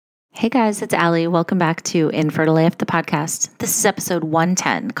Hey guys, it's Allie. Welcome back to Infertile AF, the podcast. This is episode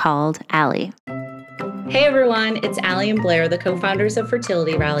 110 called Allie. Hey everyone, it's Allie and Blair, the co-founders of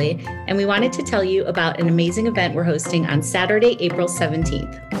Fertility Rally, and we wanted to tell you about an amazing event we're hosting on Saturday, April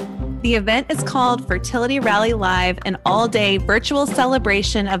 17th. The event is called Fertility Rally Live, an all-day virtual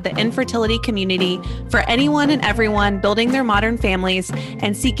celebration of the infertility community for anyone and everyone building their modern families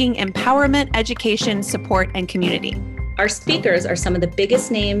and seeking empowerment, education, support, and community. Our speakers are some of the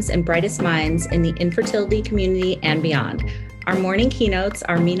biggest names and brightest minds in the infertility community and beyond. Our morning keynotes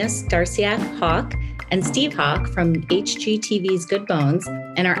are Mina Starsiak-Hawk and Steve Hawk from HGTV's Good Bones,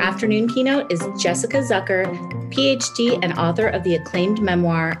 and our afternoon keynote is Jessica Zucker, PhD and author of the acclaimed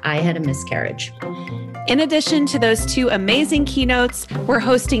memoir, I Had a Miscarriage. In addition to those two amazing keynotes, we're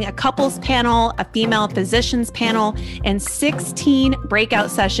hosting a couples panel, a female physicians panel, and 16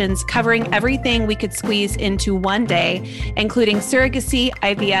 breakout sessions covering everything we could squeeze into one day, including surrogacy,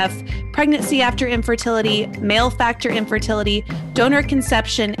 IVF, pregnancy after infertility, male factor infertility, donor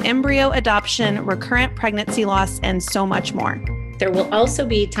conception, embryo adoption, recurrent pregnancy loss, and so much more. There will also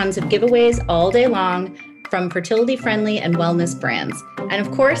be tons of giveaways all day long from fertility-friendly and wellness brands. And of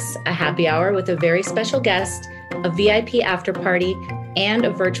course, a happy hour with a very special guest, a VIP after party, and a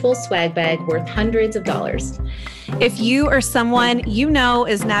virtual swag bag worth hundreds of dollars. If you or someone you know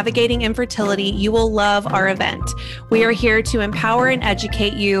is navigating infertility, you will love our event. We are here to empower and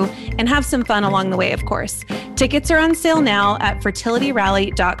educate you and have some fun along the way, of course. Tickets are on sale now at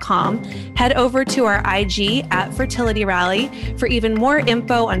fertilityrally.com. Head over to our IG at Fertility Rally for even more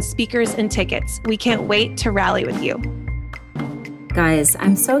info on speakers and tickets. We can't wait to rally with you. Guys,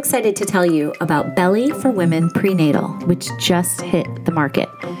 I'm so excited to tell you about Belly for Women Prenatal, which just hit the market.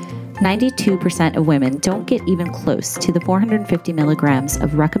 92% of women don't get even close to the 450 milligrams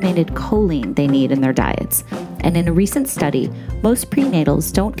of recommended choline they need in their diets. And in a recent study, most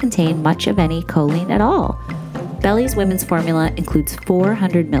prenatals don't contain much of any choline at all. Belly's women's formula includes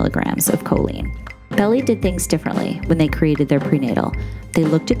 400 milligrams of choline. Belly did things differently when they created their prenatal. They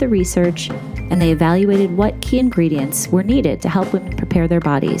looked at the research and they evaluated what key ingredients were needed to help women prepare their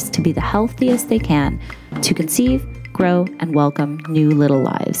bodies to be the healthiest they can to conceive, grow, and welcome new little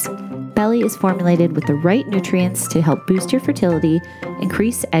lives. Belly is formulated with the right nutrients to help boost your fertility,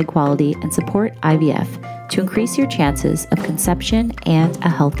 increase egg quality, and support IVF to increase your chances of conception and a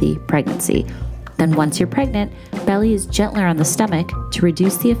healthy pregnancy. Then once you're pregnant, Belly is gentler on the stomach to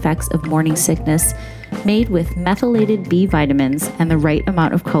reduce the effects of morning sickness, made with methylated B vitamins and the right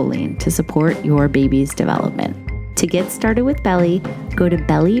amount of choline to support your baby's development. To get started with Belly, go to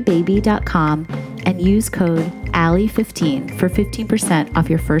bellybaby.com and use code ALLIE15 for 15% off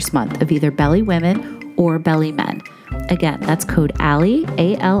your first month of either Belly Women or Belly Men. Again, that's code ALLIE,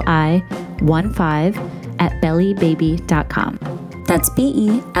 ALI15 at bellybaby.com. That's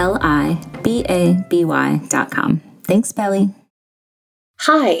BELIBABY.com. Thanks, Belly.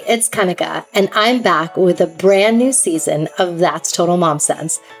 Hi, it's Kanika, and I'm back with a brand new season of That's Total Mom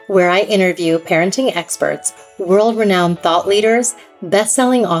Sense, where I interview parenting experts, world-renowned thought leaders,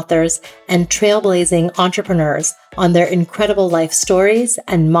 best-selling authors, and trailblazing entrepreneurs on their incredible life stories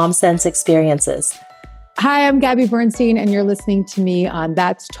and mom sense experiences. Hi, I'm Gabby Bernstein, and you're listening to me on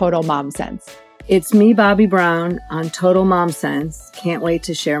That's Total Mom Sense. It's me, Bobby Brown, on Total Mom Sense. Can't wait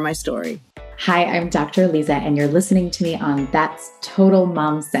to share my story. Hi, I'm Dr. Lisa, and you're listening to me on That's Total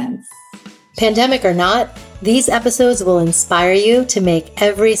Mom Sense. Pandemic or not, these episodes will inspire you to make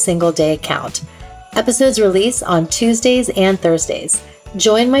every single day count. Episodes release on Tuesdays and Thursdays.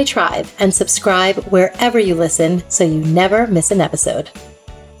 Join my tribe and subscribe wherever you listen so you never miss an episode.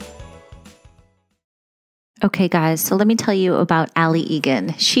 Okay, guys, so let me tell you about Allie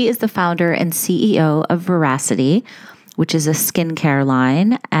Egan. She is the founder and CEO of Veracity, which is a skincare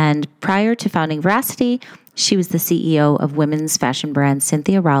line. And prior to founding Veracity, she was the CEO of women's fashion brand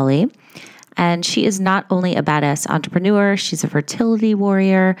Cynthia Rowley. And she is not only a badass entrepreneur, she's a fertility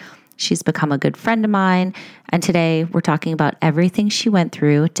warrior. She's become a good friend of mine. And today we're talking about everything she went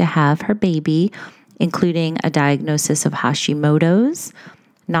through to have her baby, including a diagnosis of Hashimoto's,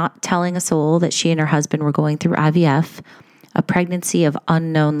 not telling a soul that she and her husband were going through IVF, a pregnancy of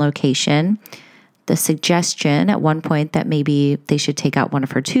unknown location, the suggestion at one point that maybe they should take out one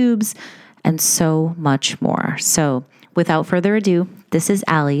of her tubes, and so much more. So without further ado, this is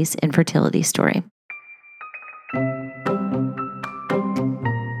Allie's infertility story.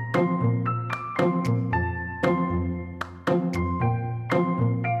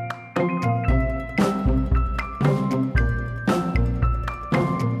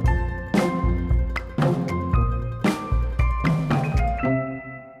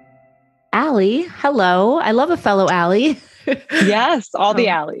 Allie, hello. I love a fellow Allie. Yes, all the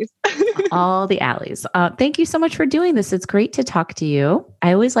Alleys. All the alleys. Thank you so much for doing this. It's great to talk to you.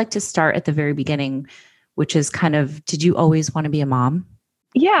 I always like to start at the very beginning, which is kind of, did you always want to be a mom?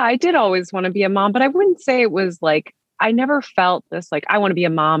 Yeah, I did always want to be a mom, but I wouldn't say it was like, I never felt this like, I want to be a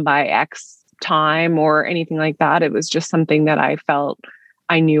mom by X time or anything like that. It was just something that I felt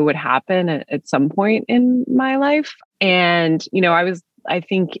I knew would happen at some point in my life. And, I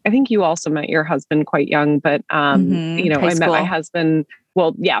think you also met your husband quite young, but, I met my husband.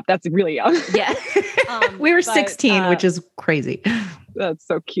 Well, yeah, that's really young. Yeah. We were 16, which is crazy. That's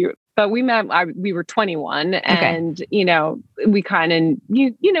so cute. But we met, we were 21 and, we kind of,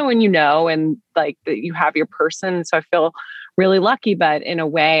 and like that you have your person. So I feel really lucky, but in a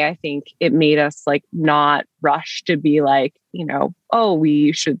way, I think it made us like not rush to be like, oh,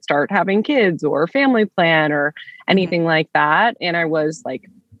 we should start having kids or family plan or anything like that. And I was like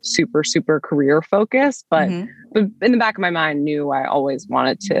super, super career focused, but in the back of my mind knew I always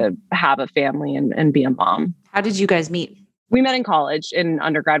wanted to have a family and be a mom. How did you guys meet? We met in college in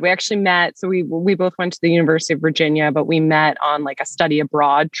undergrad. We actually met. So we both went to the University of Virginia, but we met on like a study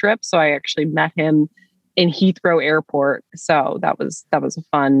abroad trip. So I actually met him in Heathrow Airport. So that was a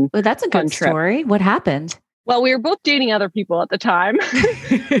fun. Well, that's a good story. What happened? Well, we were both dating other people at the time.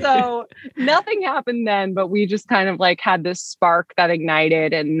 So nothing happened then, but we just kind of like had this spark that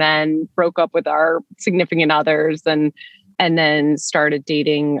ignited and then broke up with our significant others and then started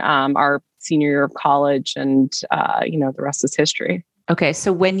dating our senior year of college and, the rest is history. Okay.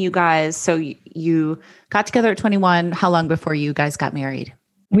 So when you guys, you got together at 21, how long before you guys got married?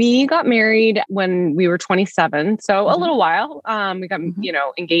 We got married when we were 27. So a little while. We got,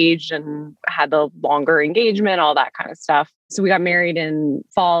 engaged and had the longer engagement, all that kind of stuff. So we got married in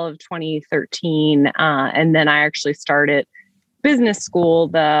fall of 2013. And then I actually started business school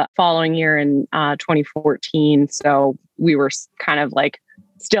the following year in 2014. So we were kind of like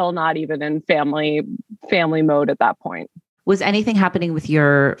still not even in family mode at that point. Was anything happening with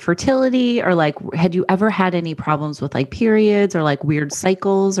your fertility or like, had you ever had any problems with like periods or like weird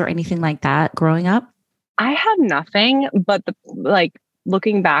cycles or anything like that growing up? I had nothing, but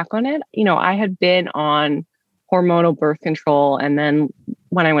looking back on it, I had been on hormonal birth control. And then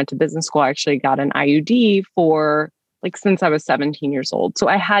when I went to business school, I actually got an IUD for since I was 17 years old. So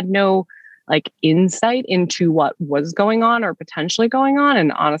I had no insight into what was going on or potentially going on.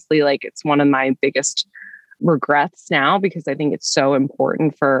 And honestly, it's one of my biggest regrets now, because I think it's so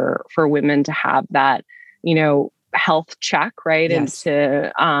important for women to have that, health check, right? Yes.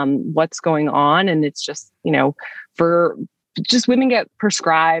 Into what's going on. And it's just, for just women get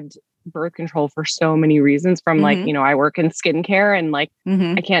prescribed birth control for so many reasons from I work in skincare and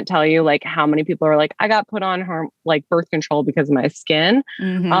I can't tell you how many people are I got put on birth control because of my skin.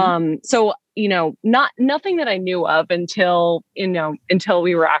 So, nothing that I knew of until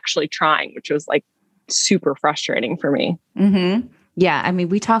we were actually trying, which was super frustrating for me. Yeah. I mean,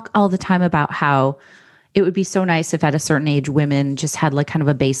 we talk all the time about how it would be so nice if at a certain age, women just had kind of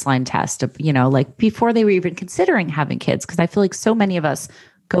a baseline test of, before they were even considering having kids. Cause I feel like so many of us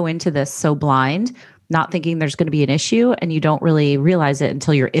go into this so blind, not thinking there's going to be an issue, and you don't really realize it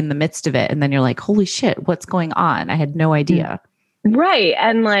until you're in the midst of it. And then you're like, holy shit, what's going on? I had no idea. Right.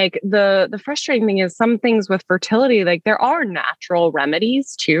 And the frustrating thing is some things with fertility, there are natural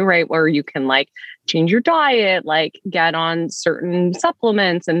remedies too, right? Where you can change your diet, get on certain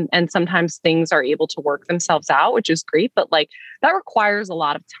supplements, and sometimes things are able to work themselves out, which is great. But that requires a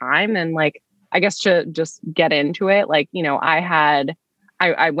lot of time. And I guess to just get into it,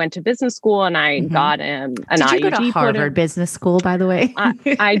 I went to business school and I got an IUD. Did you go to Harvard Business School, by the way?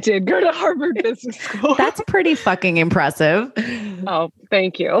 I did go to Harvard Business School. That's pretty fucking impressive. Oh,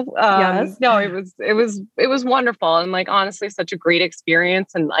 thank you. Yes. No, it was wonderful. And honestly, such a great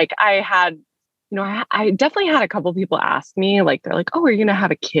experience. And I had, I definitely had a couple of people ask me, they're like, oh, are you going to have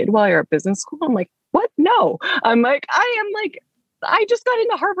a kid while you're at business school? I'm like, what? No. I'm I just got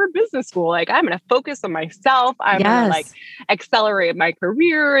into Harvard Business School. I'm going to focus on myself. I'm going to accelerate my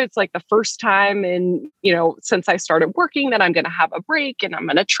career. It's the first time in, since I started working that I'm going to have a break, and I'm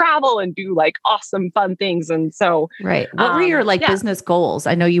going to travel and do awesome, fun things. And so, right. What were your business goals?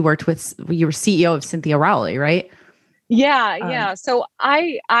 I know you were CEO of Cynthia Rowley, right? Yeah. So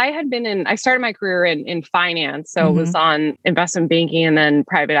I started my career in finance. So it was on investment banking and then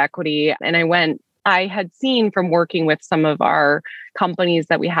private equity. And I had seen from working with some of our companies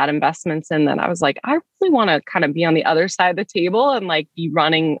that we had investments in that I was I really want to kind of be on the other side of the table and be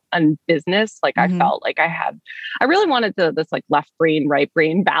running a business. I felt I really wanted this left brain, right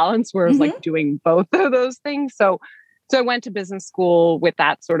brain balance where I was doing both of those things. So I went to business school with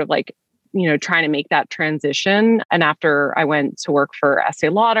that sort of trying to make that transition. And after I went to work for Estee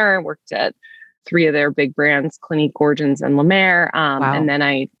Lauder, I worked at 3 of their big brands, Clinique, Gorgeons, and La Mer. And then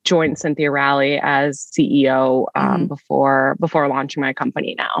I joined Cynthia Rowley as CEO before launching my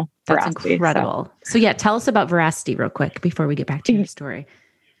company now. That's Veracity. incredible. So yeah, tell us about Veracity real quick before we get back to your story.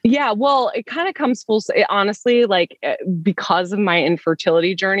 Yeah, well, it kind of comes honestly, like because of my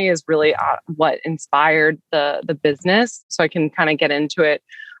infertility journey is really what inspired the business. So I can kind of get into it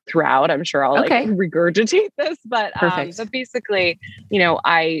throughout. I'm sure I'll like regurgitate this, but basically,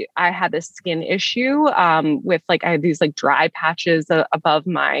 I had this skin issue with like, I had these like dry patches above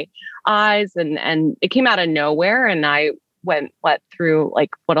my eyes and it came out of nowhere. And I went through like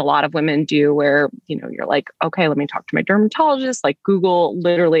what a lot of women do where, you're like, okay, let me talk to my dermatologist, like Google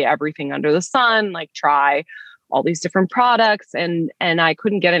literally everything under the sun, like try all these different products. And I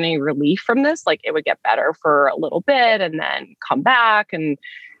couldn't get any relief from this. Like it would get better for a little bit and then come back. And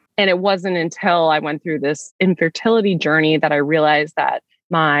it wasn't until I went through this infertility journey that I realized that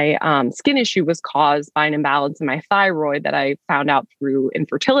my skin issue was caused by an imbalance in my thyroid that I found out through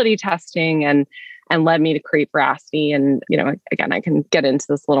infertility testing and led me to create Veracity. And, again, I can get into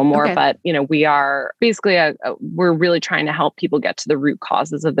this a little more, but, we are basically, we're really trying to help people get to the root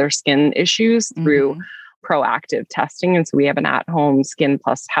causes of their skin issues through proactive testing. And so we have an at-home skin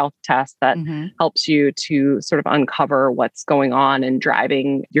plus health test that helps you to sort of uncover what's going on and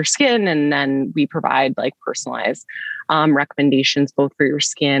driving your skin. And then we provide like personalized recommendations, both for your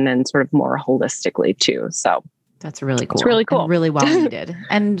skin and sort of more holistically too. So that's really cool. It's really cool. And really well needed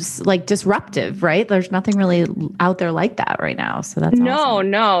and like disruptive, right? There's nothing really out there like that right now. So that's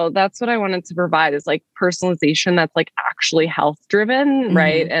awesome. No, that's what I wanted to provide is like personalization that's like actually health driven,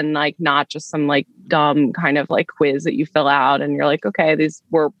 right? And like not just some like dumb kind of like quiz that you fill out and you're like, okay, these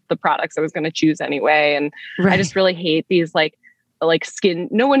were the products I was going to choose anyway. And I just really hate these like skin.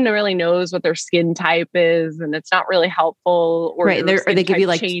 No one really knows what their skin type is, and it's not really helpful. Or they give you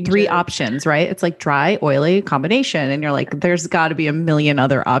like changes. 3 options, right? It's like dry, oily combination, and you're like, there's got to be a million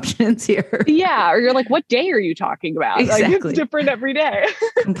other options here. Yeah, or you're like, what day are you talking about? Exactly. Like, it's different every day.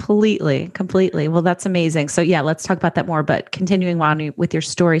 Completely. Well, that's amazing. So yeah, let's talk about that more. But continuing on with your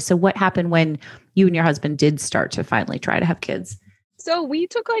story, so what happened when you and your husband did start to finally try to have kids? So we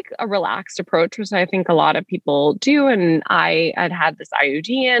took like a relaxed approach, which I think a lot of people do. And I had this IUD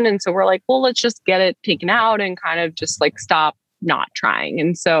in. And so we're like, well, let's just get it taken out and kind of just like stop not trying.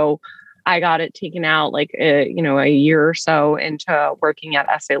 And so I got it taken out like, a year or so into working at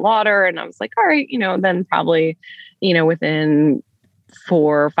Estee Lauder. And I was like, all right, then probably, within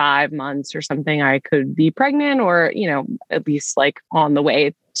 4 or 5 months or something, I could be pregnant or, at least like on the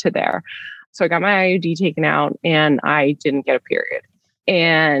way to there. So I got my IUD taken out and I didn't get a period.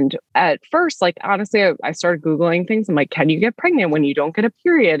 And at first, like, honestly, I started Googling things. I'm like, can you get pregnant when you don't get a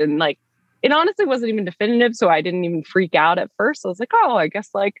period? And like, it honestly wasn't even definitive. So I didn't even freak out at first. I was like, oh, I guess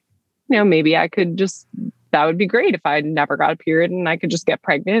like, maybe I could that would be great if I never got a period and I could just get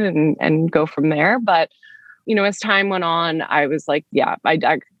pregnant and go from there. But, as time went on, I was like, yeah,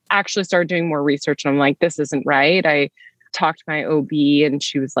 I actually started doing more research and I'm like, this isn't right. I talked to my OB and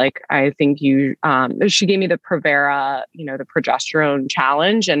she was like, I think she gave me the Provera, the progesterone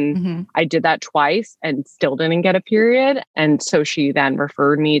challenge. And I did that twice and still didn't get a period. And so she then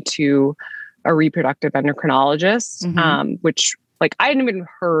referred me to a reproductive endocrinologist, which like, I hadn't even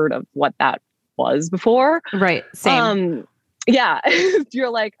heard of what that was before. Right. Same. Yeah.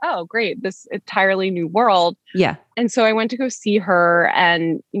 You're like, oh, great. This entirely new world. Yeah. And so I went to go see her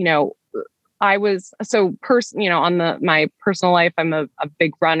and, I was on my personal life, I'm a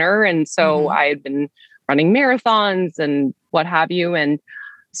big runner. And so I had been running marathons and what have you. And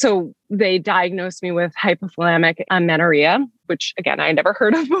so they diagnosed me with hypothalamic amenorrhea, which again, I never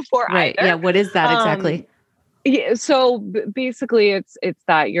heard of before. Right. Either. Yeah. What is that exactly? Yeah, so basically it's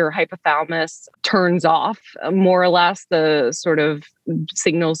that your hypothalamus turns off more or less the sort of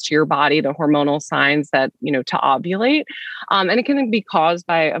signals to your body, the hormonal signs that, to ovulate. And it can be caused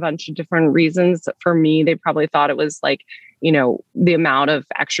by a bunch of different reasons. For me, they probably thought it was like, the amount of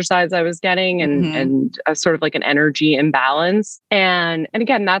exercise I was getting and a sort of like an energy imbalance. And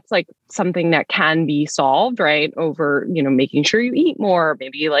again, that's like something that can be solved, right? Over, making sure you eat more,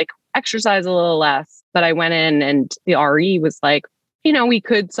 maybe like exercise a little less. But I went in and the RE was like, we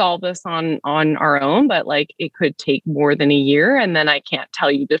could solve this on our own, but like it could take more than a year. And then I can't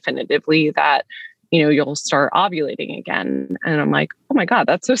tell you definitively that, you'll start ovulating again. And I'm like, oh my God,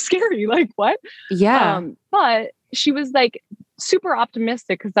 that's so scary. Like what? Yeah. But she was like super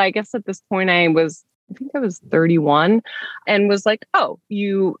optimistic because I guess at this point I was 31 and was like, oh,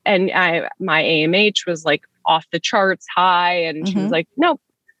 my AMH was like off the charts high. And she was like, nope.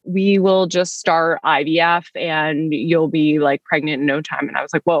 we will just start IVF and you'll be like pregnant in no time. And I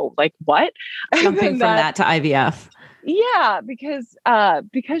was like, whoa, like what? Jumping from that to IVF. Yeah,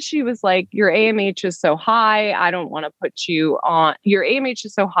 because she was like, your AMH is so high. I don't want to put you on, your AMH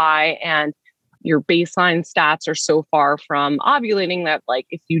is so high and your baseline stats are so far from ovulating that like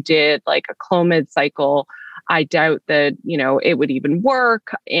if you did like a Clomid cycle, I doubt that, you know, it would even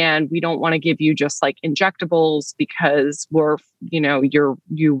work. And we don't want to give you just like injectables because we're, you know,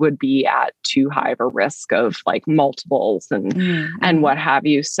 you would be at too high of a risk of like multiples and what have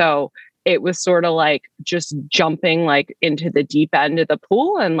you. So it was sort of like just jumping like into the deep end of the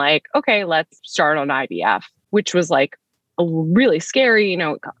pool and like, okay, let's start on IVF, which was like really scary, you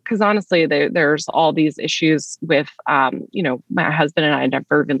know, because honestly, there's all these issues with, you know, my husband and I had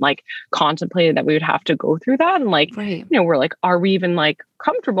never even like contemplated that we would have to go through that. And like, you know, we're like, are we even like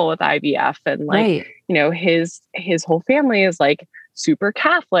comfortable with IVF? And like, you know, his whole family is like super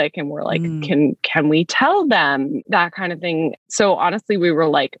Catholic and we're like, can we tell them that kind of thing? So honestly, we were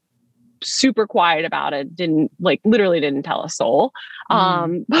like, super quiet about it. Literally didn't tell a soul.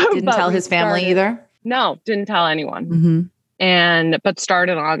 Didn't tell his family either? No, didn't tell anyone. But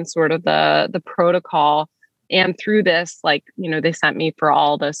started on sort of the protocol. And through this, like, you know, they sent me for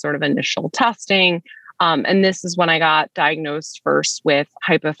all the sort of initial testing. And this is when I got diagnosed first with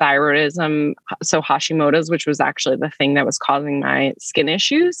hypothyroidism. So Hashimoto's, which was actually the thing that was causing my skin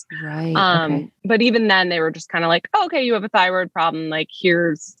issues. But even then they were just kind of like, oh, okay, you have a thyroid problem. Like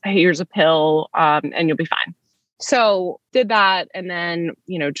here's a pill, and you'll be fine. So did that. And then,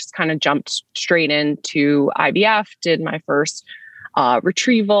 you know, just kind of jumped straight into IVF, did my first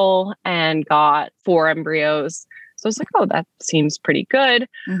retrieval and got 4 embryos. So I was like, oh, that seems pretty good.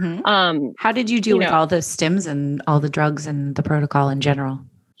 How did you do with all the stims and all the drugs and the protocol in general?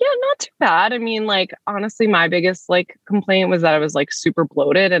 Yeah, not too bad. I mean, like, honestly, my biggest like complaint was that I was like super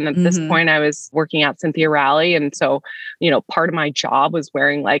bloated. And at this point I was working at Cynthia Rowley. And so, you know, part of my job was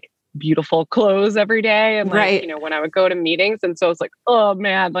wearing like beautiful clothes every day. And like, you know, when I would go to meetings. And so it's like, oh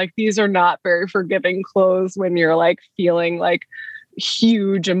man, like these are not very forgiving clothes when you're like feeling like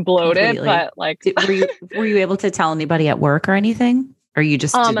huge and bloated. But like, were you able to tell anybody at work or anything? Or you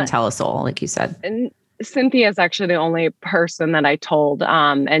just didn't tell a soul, like you said? And Cynthia is actually the only person that I told.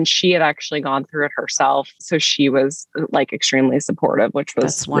 And she had actually gone through it herself. So she was like extremely supportive, which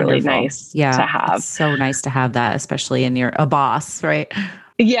was really nice to have. It's so nice to have that, especially in a boss, right?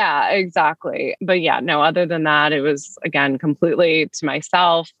 Yeah, exactly. But yeah, no, other than that, it was, again, completely to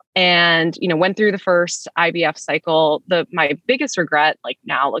myself. And, you know, went through the first IVF cycle. My biggest regret, like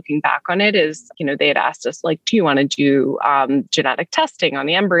now looking back on it, is, you know, they had asked us, like, do you want to do genetic testing on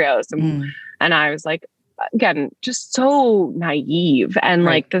the embryos? And I was like, again, just so naive. And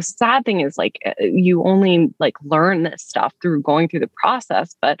like, the sad thing is, like, you only like learn this stuff through going through the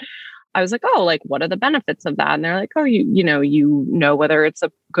process. But I was like, oh, like, what are the benefits of that? And they're like, oh, you know whether it's a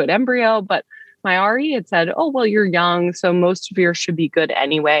good embryo. But my RE had said, oh, well, you're young, so most of yours should be good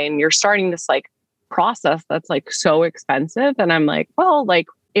anyway. And you're starting this like process that's like so expensive. And I'm like, well, like,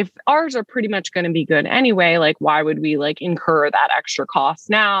 if ours are pretty much going to be good anyway, like, why would we like incur that extra cost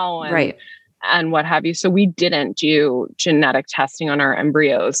now? And what have you. So we didn't do genetic testing on our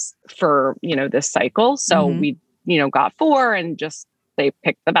embryos for, you know, this cycle. So we, you know, got 4 and just, they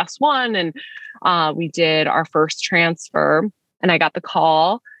picked the best one. And we did our first transfer and I got the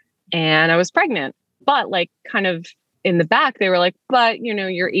call and I was pregnant. But like kind of in the back, they were like, but, you know,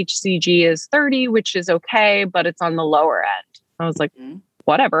 your HCG is 30, which is okay, but it's on the lower end. I was like,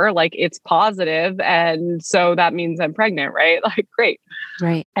 whatever, like it's positive. And so that means I'm pregnant, right? Like, great.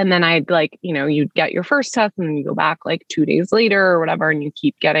 Right. And then I'd like, you know, you'd get your first test and then you go back like 2 days later or whatever, and you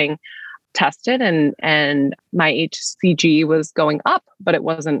keep getting tested and my HCG was going up, but it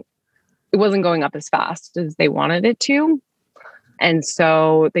wasn't going up as fast as they wanted it to. And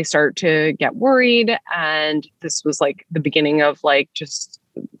so they start to get worried. And this was like the beginning of like just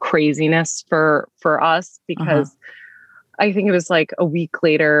craziness for us, because I think it was like a week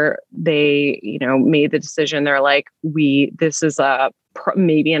later, they, you know, made the decision. They're like, this is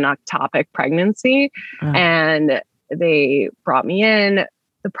maybe an ectopic pregnancy. And they brought me in.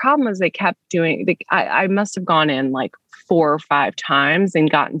 The problem is they kept doing, I must have gone in like 4 or 5 times and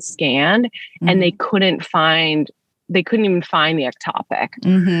gotten scanned and they couldn't even find the ectopic.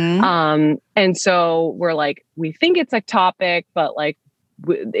 And so we're like, we think it's ectopic, but like,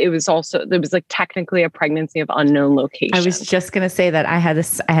 there was like technically a pregnancy of unknown location. I was just going to say that I had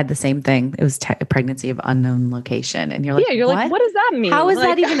the same thing. It was a pregnancy of unknown location. And you're like, like, what does that mean? How is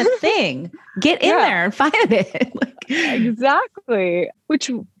like, that even a thing? Get in there and find it. Exactly.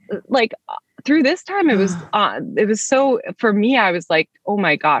 Which like, through this time, it was so, for me, I was like, oh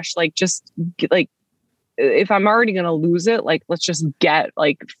my gosh, like, just like, if I'm already going to lose it, like, let's just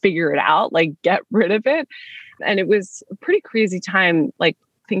figure it out, like, get rid of it. And it was a pretty crazy time, like,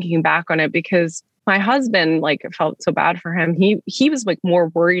 thinking back on it, because my husband, like, I felt so bad for him. He was like more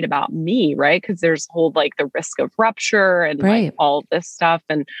worried about me, right? Because there's whole like the risk of rupture and like all this stuff.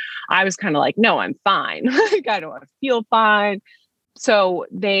 And I was kind of like, no, I'm fine. Like, I don't feel fine. So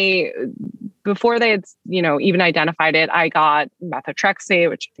before they had, even identified it, I got methotrexate,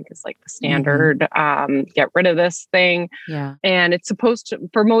 which I think is like the standard, get rid of this thing. Yeah. And it's supposed to,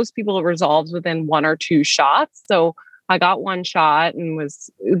 for most people, it resolves within 1 or 2 shots. So I got 1 shot and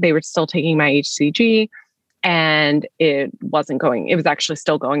they were still taking my HCG, and it was actually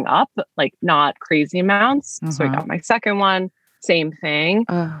still going up, like not crazy amounts. So I got my second one, same thing.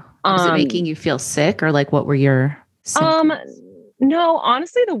 Was it making you feel sick, or like, what were your symptoms? No,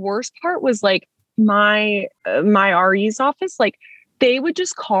 honestly, the worst part was like my RE's office, like they would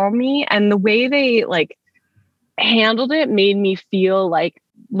just call me, and the way they like handled it made me feel like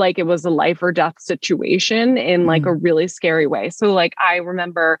it was a life or death situation in like a really scary way. So like, I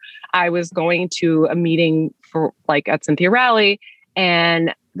remember I was going to a meeting for like at Cynthia Rowley,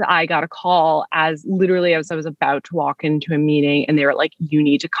 and I got a call as I was about to walk into a meeting, and they were like, you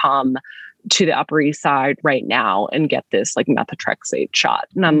need to come to the Upper East Side right now and get this like methotrexate shot.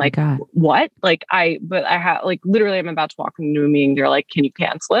 And I'm like, what? Like I had like, literally I'm about to walk into a meeting. They're like, can you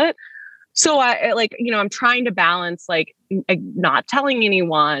cancel it? So I like, I'm trying to balance like not telling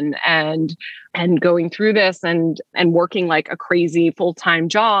anyone and going through this and working like a crazy full-time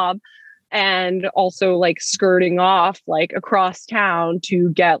job, and also like skirting off like across town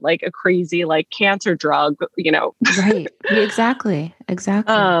to get like a crazy like cancer drug, Right. Exactly.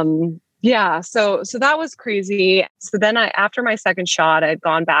 Yeah. So that was crazy. So then after my second shot, I'd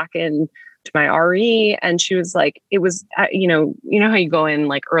gone back in to my RE, and she was like, it was, you know how you go in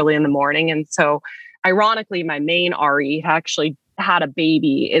like early in the morning. And so ironically, my main RE actually had a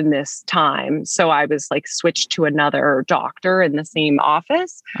baby in this time. So I was like switched to another doctor in the same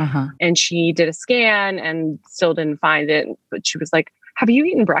office, and she did a scan and still didn't find it. But she was like, have you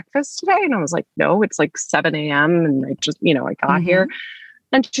eaten breakfast today? And I was like, no, it's like 7 a.m. And I just, I got here.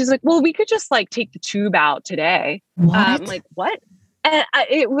 And she's like, well, we could just like take the tube out today. I'm like, what? And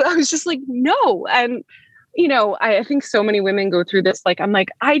I was just like, no. And, I think so many women go through this. Like, I'm like,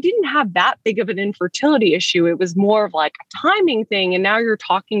 I didn't have that big of an infertility issue. It was more of like a timing thing. And now you're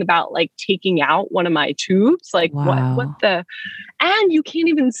talking about like taking out one of my tubes. Like and you can't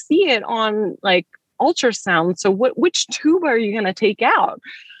even see it on like ultrasound. So which tube are you going to take out?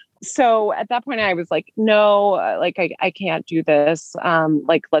 So at that point I was like, no, like I can't do this.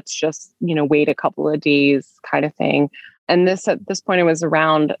 Like, let's just, wait a couple of days kind of thing. And at this point it was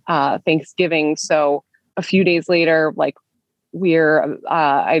around Thanksgiving. So a few days later, like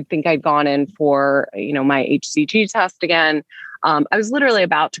I think I'd gone in for, my HCG test again. I was literally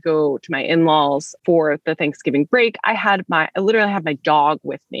about to go to my in-laws for the Thanksgiving break. I literally had my dog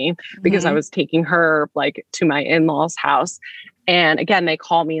with me because I was taking her like to my in-laws' house. And again, they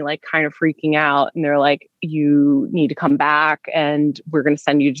call me like kind of freaking out, and they're like, you need to come back, and we're going to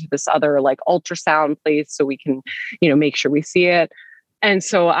send you to this other like ultrasound place so we can, make sure we see it. And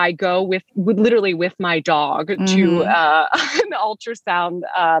so I go with my dog to an ultrasound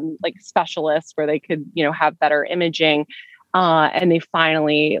like specialist where they could, have better imaging. And they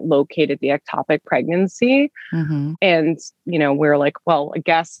finally located the ectopic pregnancy. And, we're like, well, I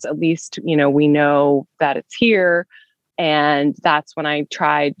guess at least, we know that it's here. And that's when I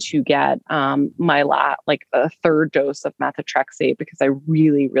tried to get my a third dose of methotrexate, because I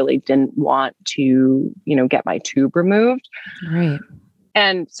really, really didn't want to, get my tube removed. Right.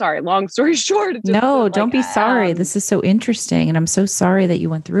 And sorry, long story short. No, don't be sorry. This is so interesting. And I'm so sorry that you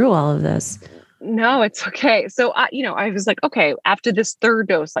went through all of this. No, it's okay. So, I was like, okay, after this third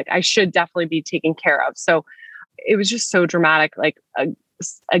dose, like I should definitely be taken care of. So it was just so dramatic. Like,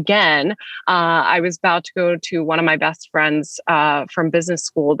 again, I was about to go to one of my best friends from business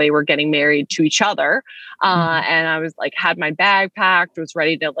school. They were getting married to each other. And I was like, had my bag packed, was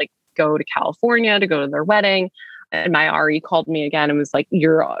ready to like go to California to go to their wedding. And my RE called me again and was like,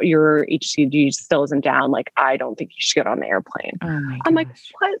 your HCG still isn't down. Like, I don't think you should get on the airplane. I'm like,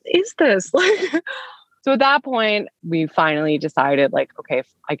 what is this? Like, so at that point, we finally decided like, okay,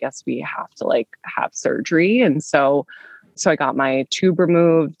 I guess we have to like have surgery. And so I got my tube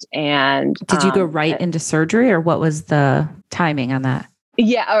removed. And did you go right into surgery, or what was the timing on that?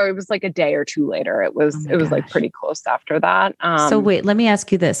 Yeah, or it was like a day or two later. It was like pretty close after that. So wait, let me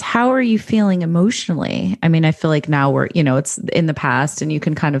ask you this. How are you feeling emotionally? I mean, I feel like now we're, it's in the past and you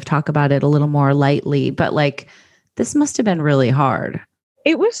can kind of talk about it a little more lightly, but like this must have been really hard.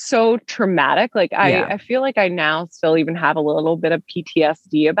 It was so traumatic. Like I feel like I now still even have a little bit of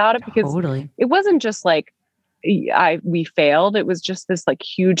PTSD about it because it wasn't just like we failed. It was just this like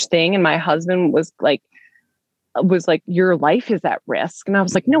huge thing. And my husband was like, your life is at risk. And I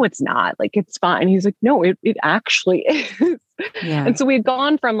was like, no, it's not. Like, it's fine. He's like, no, it actually is. Yeah. And so we had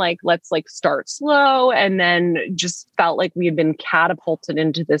gone from like, let's like start slow. And then just felt like we had been catapulted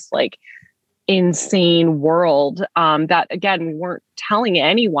into this like insane world that again, we weren't telling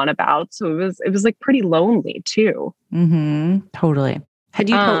anyone about. So it was like pretty lonely too. Mm-hmm. Totally. Had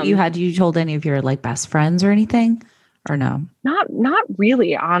you told any of your like best friends or anything or no? Not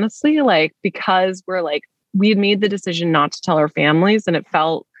really, honestly, like, because we had made the decision not to tell our families, and it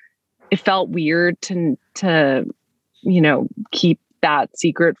felt weird to keep that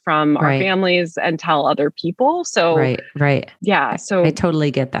secret from our families and tell other people. So right. Yeah. So I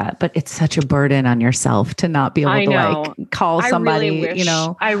totally get that, but it's such a burden on yourself to not be able to like call somebody,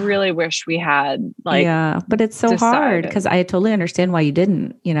 I really wish we had but it's so hard because I totally understand why you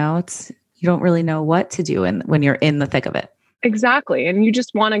didn't, you don't really know what to do when you're in the thick of it. Exactly. And you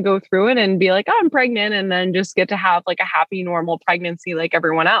just want to go through it and be like, oh, I'm pregnant, and then just get to have like a happy, normal pregnancy like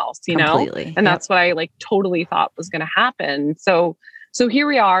everyone else, Completely. And that's what I like totally thought was going to happen. So here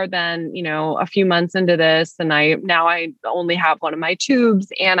we are then, a few months into this, and I only have one of my tubes,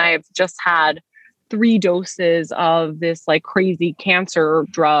 and I've just had 3 doses of this like crazy cancer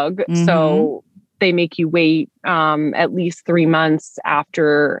drug. Mm-hmm. So they make you wait at least 3 months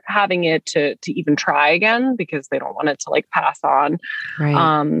after having it to even try again, because they don't want it to like pass on,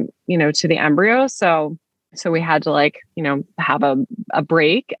 to the embryo. So we had to like, have a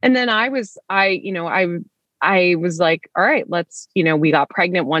break. And then I was like, all right, let's, we got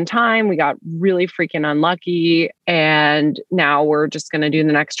pregnant one time, we got really freaking unlucky, and now we're just going to do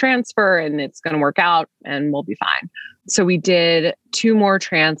the next transfer and it's going to work out and we'll be fine. So we did 2 more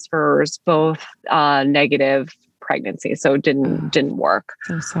transfers, both negative pregnancy. So it didn't work.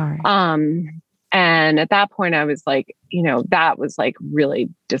 So sorry. And at that point I was like, that was like really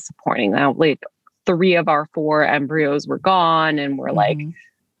disappointing. Now, like 3 of our 4 embryos were gone, and we're like,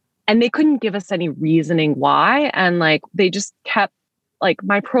 and they couldn't give us any reasoning why. And like, they just kept like,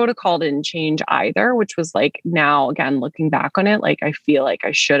 my protocol didn't change either, which was like, now again, looking back on it, like, I feel like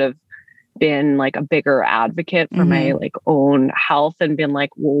I should have been like a bigger advocate for my like own health and been like,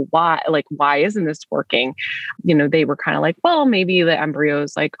 well, why isn't this working? They were kind of like, well, maybe the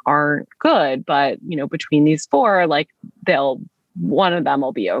embryos like aren't good, but between these 4, like one of them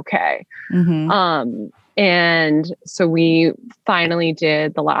will be okay. Mm-hmm. And so we finally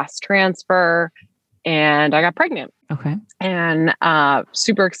did the last transfer, and I got pregnant. Okay. And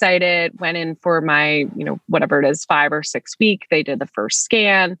super excited, went in for my, whatever it is, 5 or 6 week. They did the first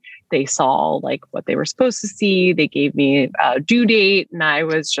scan. They saw like what they were supposed to see. They gave me a due date, and I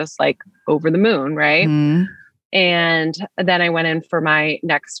was just like over the moon. Right. Mm. And then I went in for my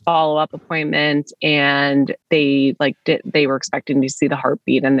next follow-up appointment, and they were expecting to see the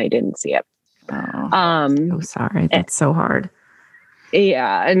heartbeat, and they didn't see it. Oh, so sorry. That's so hard.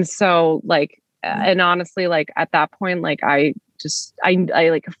 Yeah. And so like, and honestly, like at that point, like I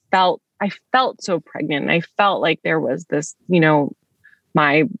felt so pregnant. I felt like there was this,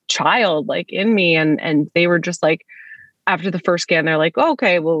 my child like in me, and they were just like, after the first scan, they're like, oh,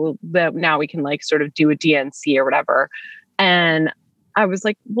 okay, well, now we can like sort of do a DNC or whatever. And I was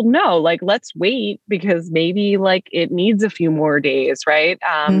like, well, no, like, let's wait, because maybe like it needs a few more days. Right.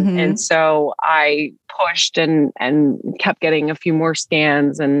 And so I pushed and kept getting a few more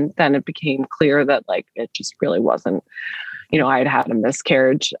scans. And then it became clear that like, it just really wasn't, I had a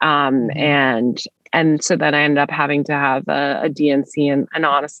miscarriage. And so then I ended up having to have a DNC, and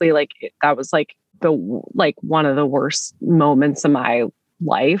honestly, like that was like one of the worst moments of my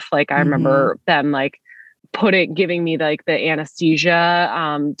life. Like I remember them like giving me like the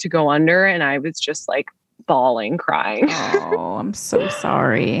anesthesia to go under, and I was just like bawling, crying. Oh, I'm so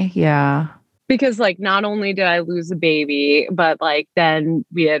sorry. Yeah. Because like, not only did I lose a baby, but like, then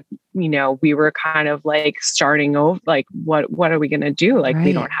we had, we were kind of like starting over, like, what are we going to do? Like,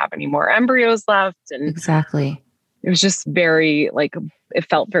 we don't have any more embryos left. And exactly. It was just very like, it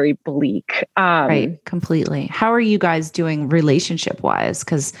felt very bleak. Right. Completely. How are you guys doing relationship wise?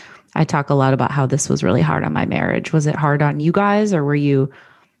 Because I talk a lot about how this was really hard on my marriage. Was it hard on you guys, or were you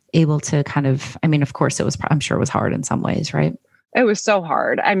able to kind of, of course it was, I'm sure it was hard in some ways, right? It was so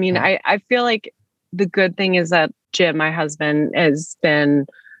hard. I mean, I feel like the good thing is that Jim, my husband, has been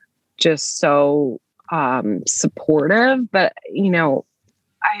just so supportive, but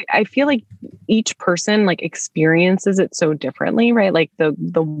I feel like each person like experiences it so differently, right? Like the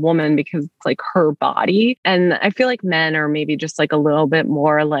woman, because it's like her body. And I feel like men are maybe just like a little bit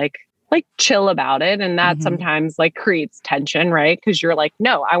more like chill about it. And that sometimes like creates tension, right? Because you're like,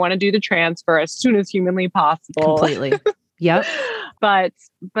 no, I want to do the transfer as soon as humanly possible. Completely. Yep. But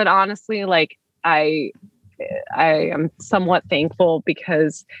honestly, like I am somewhat thankful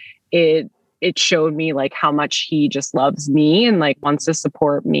because it showed me like how much he just loves me and like wants to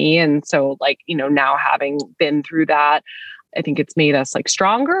support me. And so like, now having been through that, I think it's made us like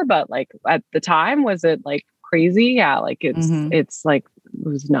stronger, but like at the time, was it like crazy? Yeah. Like it's like, it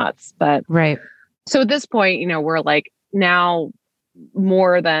was nuts. But right. So at this point, we're like now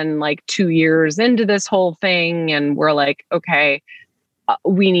more than like 2 years into this whole thing. And we're like, okay,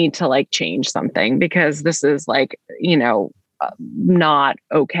 we need to like change something because this is like, not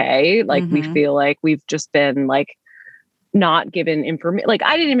okay. Like we feel like we've just been like not given information. Like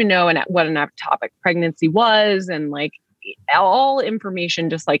I didn't even know what an ectopic pregnancy was. And like all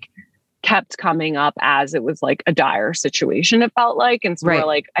information just like kept coming up as it was like a dire situation, it felt like. And so we're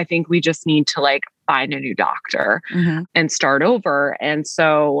like, I think we just need to like find a new doctor and start over. And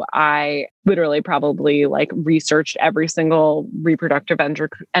so I literally probably like researched every single reproductive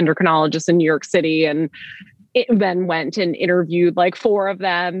endocrinologist in New York City and then went and interviewed like 4 of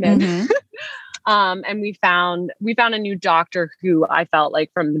them. And, and we found a new doctor who I felt like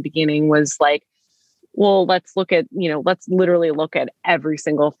from the beginning was like, well, let's literally look at every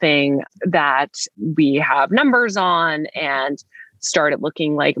single thing that we have numbers on, and started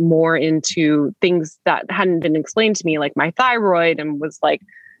looking like more into things that hadn't been explained to me, like my thyroid, and was like,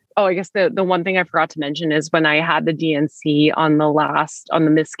 oh, I guess the one thing I forgot to mention is when I had the DNC on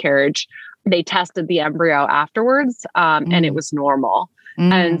the miscarriage, they tested the embryo afterwards, and it was normal.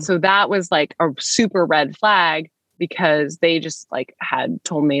 And so that was like a super red flag, because they just like had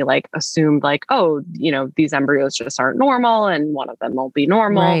told me, like assumed like, oh, these embryos just aren't normal and one of them won't be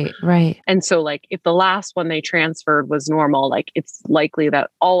normal. Right. And so like if the last one they transferred was normal, like it's likely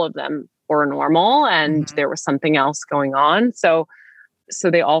that all of them were normal and there was something else going on. So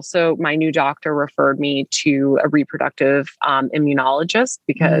they also, my new doctor referred me to a reproductive immunologist,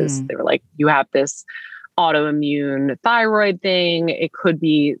 because they were like, you have this autoimmune thyroid thing. It could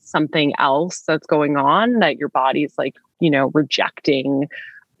be something else that's going on, that your body's like, rejecting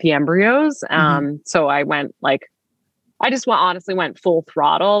the embryos. So I went honestly went full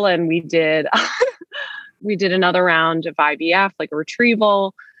throttle, and we did another round of IVF, like a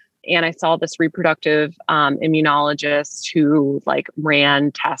retrieval. And I saw this reproductive immunologist who like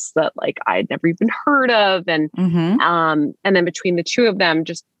ran tests that like I'd never even heard of. And then between the two of them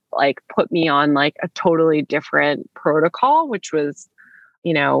just like put me on like a totally different protocol, which was,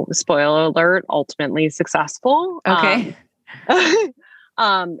 spoiler alert, ultimately successful. Okay.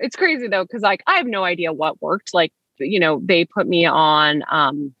 It's crazy though, because like I have no idea what worked. Like, they put me on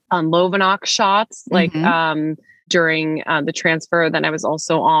Lovenox shots, like during the transfer. Then I was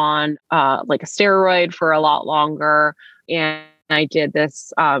also on like a steroid for a lot longer, and I did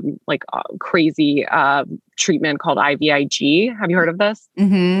this crazy treatment called IVIG. Have you heard of this?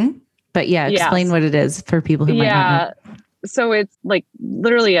 But explain what it is for people who might not know. So it's like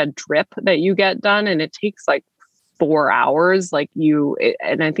literally a drip that you get done, and it takes like 4 hours.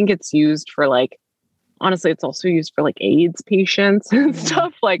 And I think it's used for like, honestly, it's also used for like AIDS patients and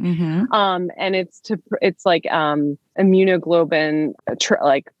stuff like, and it's like immunoglobulin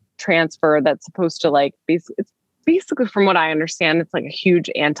transfer that's supposed to like basically, from what I understand, it's like a huge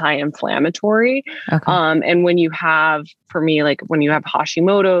anti-inflammatory. Okay. And when you have, for me, like when you have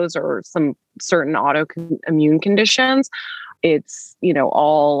Hashimoto's or some certain autoimmune conditions, it's,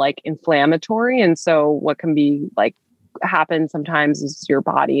 all like inflammatory. And so what can be like happen sometimes is your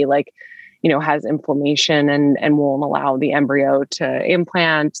body like, has inflammation and won't allow the embryo to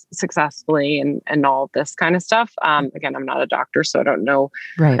implant successfully and all of this kind of stuff. Again, I'm not a doctor, so I don't know.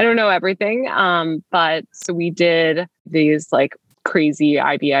 Right. I don't know everything. But so we did these like crazy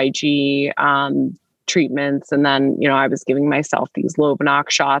IVIG treatments. And then, I was giving myself these Lovenox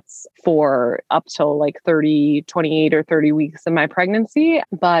shots for up till like 28 or 30 weeks of my pregnancy.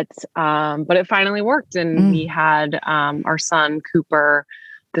 But it finally worked. And we had our son, Cooper,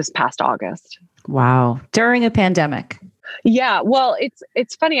 this past August. Wow. During a pandemic. Yeah. Well,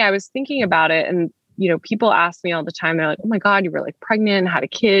 it's funny. I was thinking about it, and, people ask me all the time, they're like, oh my God, you were like pregnant, had a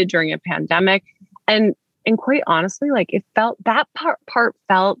kid during a pandemic. And quite honestly, like it felt, that part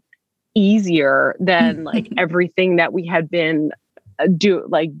felt easier than like everything that we had been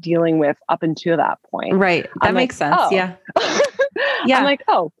dealing with up until that point. Right. That makes sense. Oh. Yeah. Yeah. I'm like,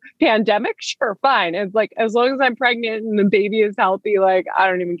 oh, pandemic? Sure. Fine. It's like, as long as I'm pregnant and the baby is healthy, like, I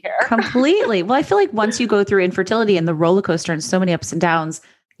don't even care. Completely. Well, I feel like once you go through infertility and the roller coaster and so many ups and downs,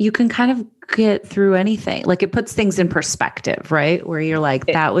 you can kind of get through anything. Like it puts things in perspective, right? Where you're like,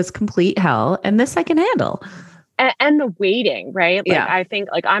 that was complete hell and this I can handle. And the waiting, right? Like, I think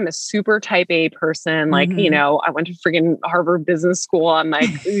like I'm a super type A person. Like, I went to friggin' Harvard Business School. I'm like,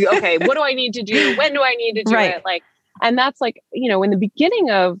 okay, what do I need to do? When do I need to do it? Like, and that's like, in the beginning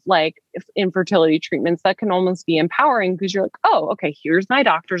of like infertility treatments, that can almost be empowering because you're like, oh, okay, here's my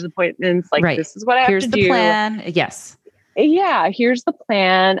doctor's appointments. Like, this is what I have to do. Here's the plan. Yes. Yeah. Here's the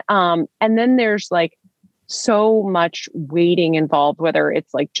plan. And then there's like so much waiting involved, whether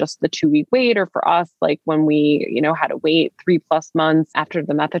it's like just the 2-week wait, or for us, like when we, had to wait 3+ months after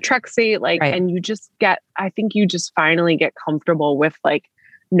the methotrexate, like, and I think you just finally get comfortable with like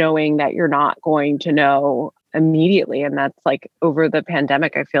knowing that you're not going to know immediately. And that's like over the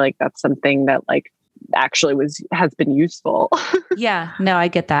pandemic, I feel like that's something that like actually has been useful. Yeah, no, I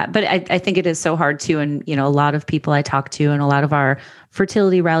get that. But I think it is so hard too. And, a lot of people I talk to and a lot of our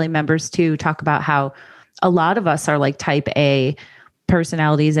fertility rally members too, talk about how a lot of us are like type A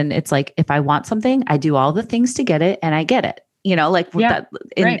personalities. And it's like, if I want something, I do all the things to get it and I get it,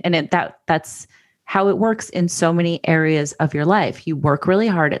 that's how it works in so many areas of your life. You work really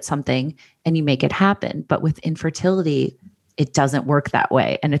hard at something and you make it happen. But with infertility, it doesn't work that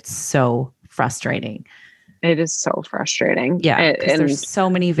way. And it's so frustrating. It is so frustrating. Yeah. And there's so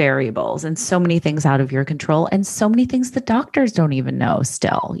many variables and so many things out of your control and so many things the doctors don't even know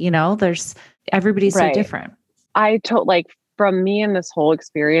still, everybody's so different. From me in this whole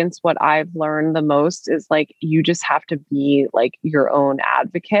experience, what I've learned the most is like, you just have to be like your own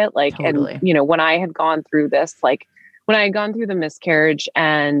advocate. Like, totally. And when I had gone through this, like when I had gone through the miscarriage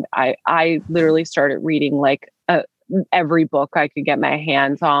and I literally started reading like every book I could get my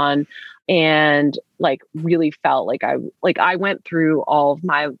hands on, and like really felt like I went through all of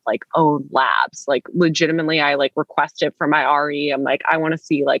my like own labs, like legitimately I like requested for my RE. I'm like, I want to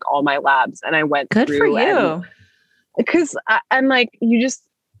see like all my labs. And I went Good through for you. Because I'm like,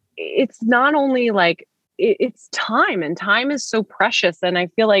 it's not only like, it's time, and time is so precious. And I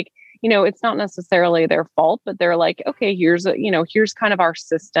feel like, it's not necessarily their fault, but they're like, okay, here's kind of our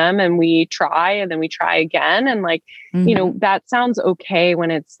system, and we try and then we try again. And like, that sounds okay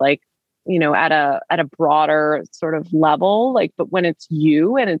when it's like, at a broader sort of level, like, but when it's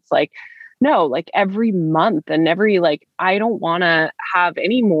you and it's like, no, like every month and every, like, I don't want to have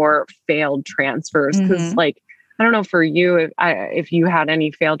any more failed transfers. Cause like, I don't know for you, if you had any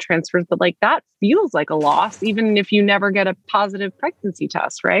failed transfers, but like that feels like a loss, even if you never get a positive pregnancy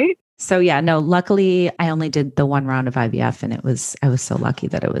test. Right. So yeah, no, luckily I only did the 1 round of IVF and I was so lucky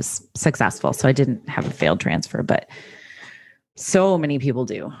that it was successful. So I didn't have a failed transfer, but so many people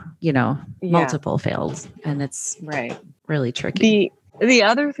do, multiple fails, and it's really tricky. The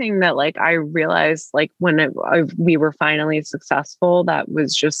other thing that like, I realized like when we were finally successful, that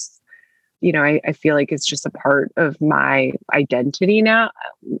was just, I feel like it's just a part of my identity now,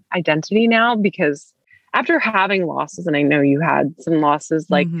 because after having losses, and I know you had some losses,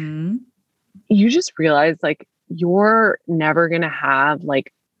 like you just realize like you're never going to have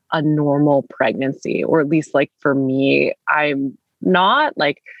like a normal pregnancy, or at least like for me, I'm not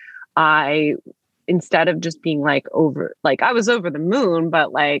like, instead of just being like I was over the moon,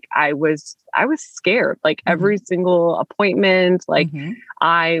 but like I was scared, like every single appointment, like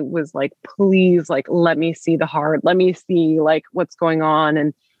I was like, please, like, let me see the heart, let me see like what's going on.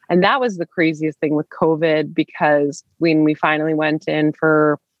 And that was the craziest thing with COVID, because when we finally went in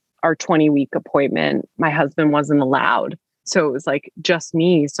for our 20-week appointment, my husband wasn't allowed. So it was like just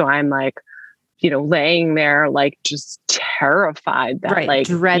me. So I'm like, laying there, like just terrified that like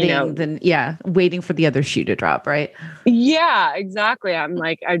dreading, waiting for the other shoe to drop. Right. Yeah, exactly. I'm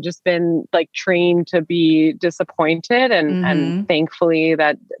like, I've just been like trained to be disappointed, and thankfully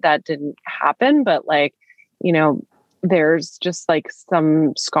that didn't happen. But like, there's just like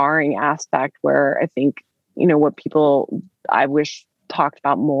some scarring aspect where I think, what people I wish talked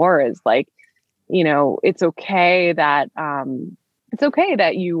about more is like, it's okay that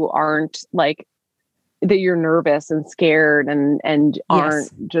you aren't like, that you're nervous and scared and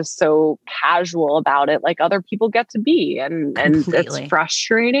aren't just so casual about it like other people get to be. And it's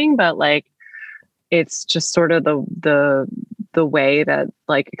frustrating, but like, it's just sort of the way that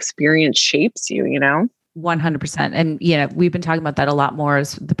like experience shapes you, 100%. And, we've been talking about that a lot more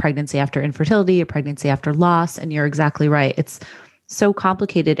as the pregnancy after infertility, a pregnancy after loss. And you're exactly right. It's so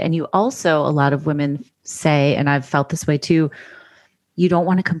complicated. And you also, a lot of women say, and I've felt this way too, you don't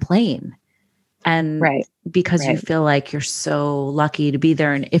want to complain. And because you Right. feel like you're so lucky to be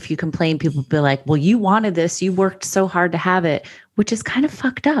there. And if you complain, people will be like, well, you wanted this, you worked so hard to have it, which is kind of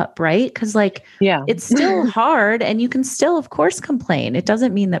fucked up, right? Because like, Yeah. it's still hard and you can still, of course, complain. It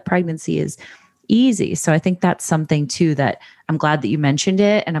doesn't mean that pregnancy is easy. So I think that's something too that I'm glad that you mentioned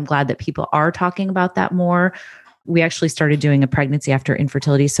it. And I'm glad that people are talking about that more. We actually started doing a pregnancy after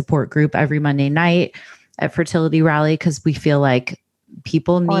infertility support group every Monday night at Fertility Rally because we feel like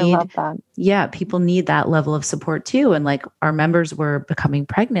people need, I love that. people need that level of support too. And like our members were becoming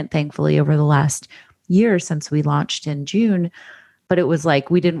pregnant, thankfully, over the last year since we launched in June. But it was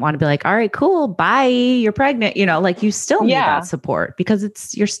like, we didn't want to be like, all right, cool, bye, you're pregnant. You know, like you still need that support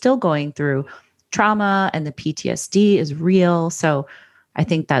because you're still going through trauma and the PTSD is real. So I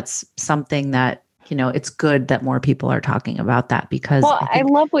think that's something that, you know, it's good that more people are talking about that because I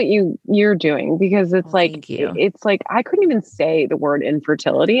love what you're doing because it's it's like I couldn't even say the word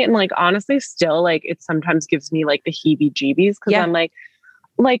infertility. And like, honestly, still like it sometimes gives me like the heebie-jeebies because I'm like,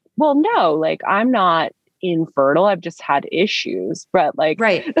 well, no, like I'm not infertile. I've just had issues, but like,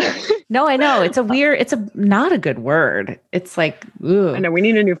 right. No, I know it's not a good word. It's like, ooh. I know we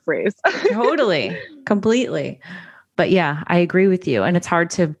need a new phrase. Totally. Completely. But yeah, I agree with you. And it's hard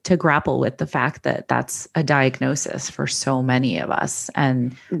to grapple with the fact that that's a diagnosis for so many of us.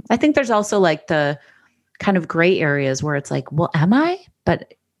 And I think there's also like the kind of gray areas where it's like, well, am I?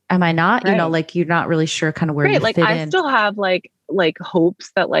 But am I not? Right. You know, like you're not really sure kind of where you like fit I in. still have like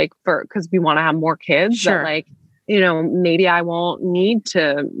hopes that like because we want to have more kids that like, you know, maybe I won't need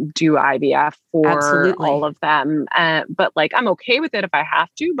to do IVF for all of them. But like, I'm okay with it if I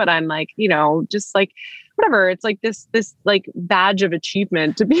have to, but I'm like, you know, just like, whatever. It's like this like badge of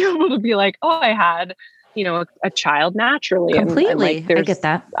achievement to be able to be like, oh, I had, you know, a child naturally. Completely. And like, I get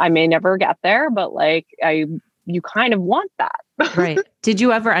that. I may never get there, but like you kind of want that. Right. Did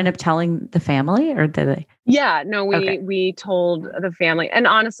you ever end up telling the family or did they? Yeah, no, we told the family. And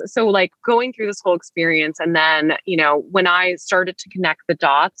honestly, so like going through this whole experience and then, you know, when I started to connect the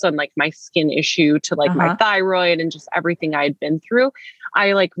dots on like my skin issue to like my thyroid and just everything I had been through,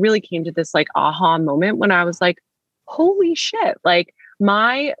 I like really came to this like aha moment when I was like, holy shit, like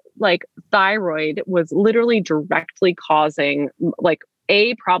my like thyroid was literally directly causing like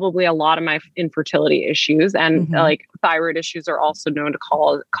probably a lot of my infertility issues and like thyroid issues are also known to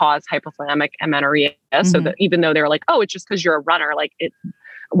cause hypothalamic amenorrhea. So that even though they're like, oh, it's just because you're a runner, like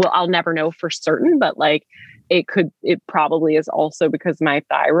I'll never know for certain, but like it probably is also because of my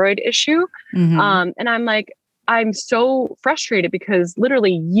thyroid issue. And I'm like, I'm so frustrated because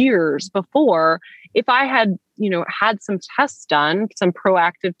literally years before, if I had, you know, had some tests done, some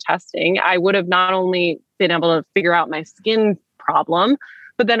proactive testing, I would have not only been able to figure out my skin problem,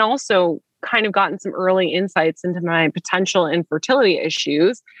 but then also kind of gotten some early insights into my potential infertility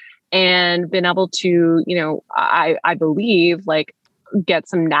issues and been able to, you know, I believe like get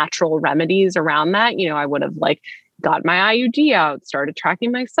some natural remedies around that. You know, I would have like got my IUD out, started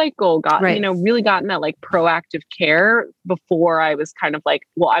tracking my cycle, you know, really gotten that like proactive care before I was kind of like,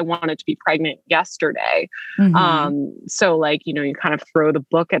 well, I wanted to be pregnant yesterday. So like, you know, you kind of throw the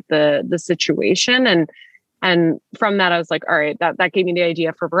book at the situation and from that, I was like, all right, that gave me the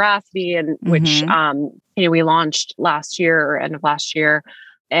idea for Veracity and which, you know, we launched last year or end of last year.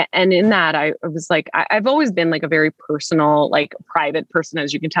 And in that, I was like, I've always been like a very personal, like private person,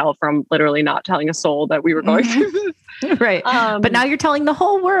 as you can tell from literally not telling a soul that we were going through this. Right. But now you're telling the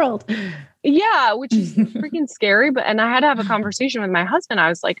whole world. Yeah, which is freaking scary. And I had to have a conversation with my husband. I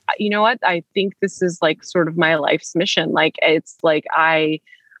was like, you know what? I think this is like sort of my life's mission. Like, it's like, I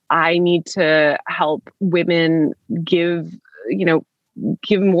need to help women give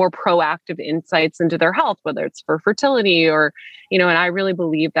more proactive insights into their health, whether it's for fertility or, you know, and I really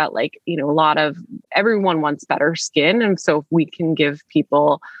believe that like, you know, everyone wants better skin. And so if we can give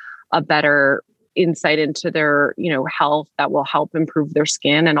people a better insight into their, you know, health, that will help improve their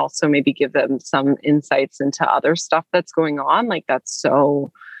skin and also maybe give them some insights into other stuff that's going on. Like that's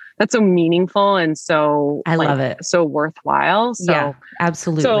so meaningful and so I love it. So worthwhile. So yeah,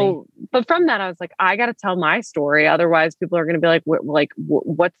 absolutely. So, but from that, I was like, I got to tell my story. Otherwise people are going to be like,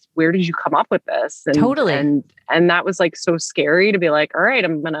 where did you come up with this? And, totally. And that was like so scary to be like, all right,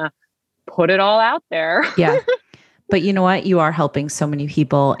 I'm going to put it all out there. Yeah. But you know what? You are helping so many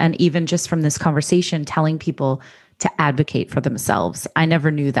people. And even just from this conversation, telling people to advocate for themselves. I never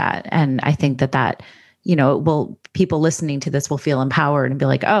knew that. And I think that, you know, people listening to this will feel empowered and be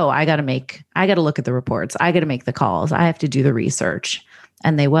like, oh, I got to look at the reports. I got to make the calls. I have to do the research,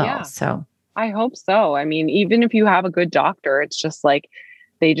 and they will. Yeah. So I hope so. I mean, even if you have a good doctor, it's just like,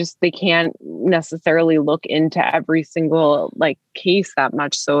 they can't necessarily look into every single like case that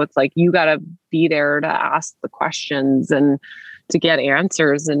much. So it's like, you got to be there to ask the questions and to get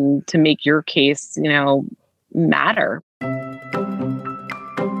answers and to make your case, matter.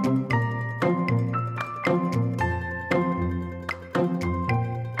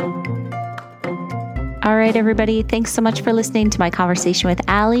 All right, everybody. Thanks so much for listening to my conversation with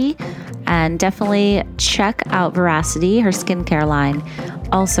Allie. And definitely check out Veracity, her skincare line.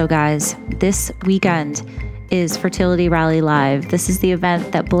 Also, guys, this weekend is Fertility Rally Live. This is the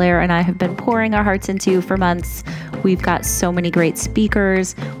event that Blair and I have been pouring our hearts into for months. We've got so many great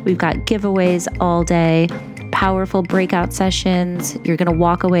speakers. We've got giveaways all day, powerful breakout sessions. You're going to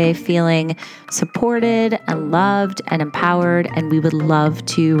walk away feeling supported and loved and empowered, and we would love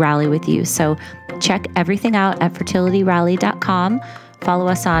to rally with you. So check everything out at fertilityrally.com. Follow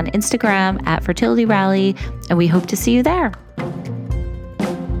us on Instagram at Fertility Rally, and we hope to see you there.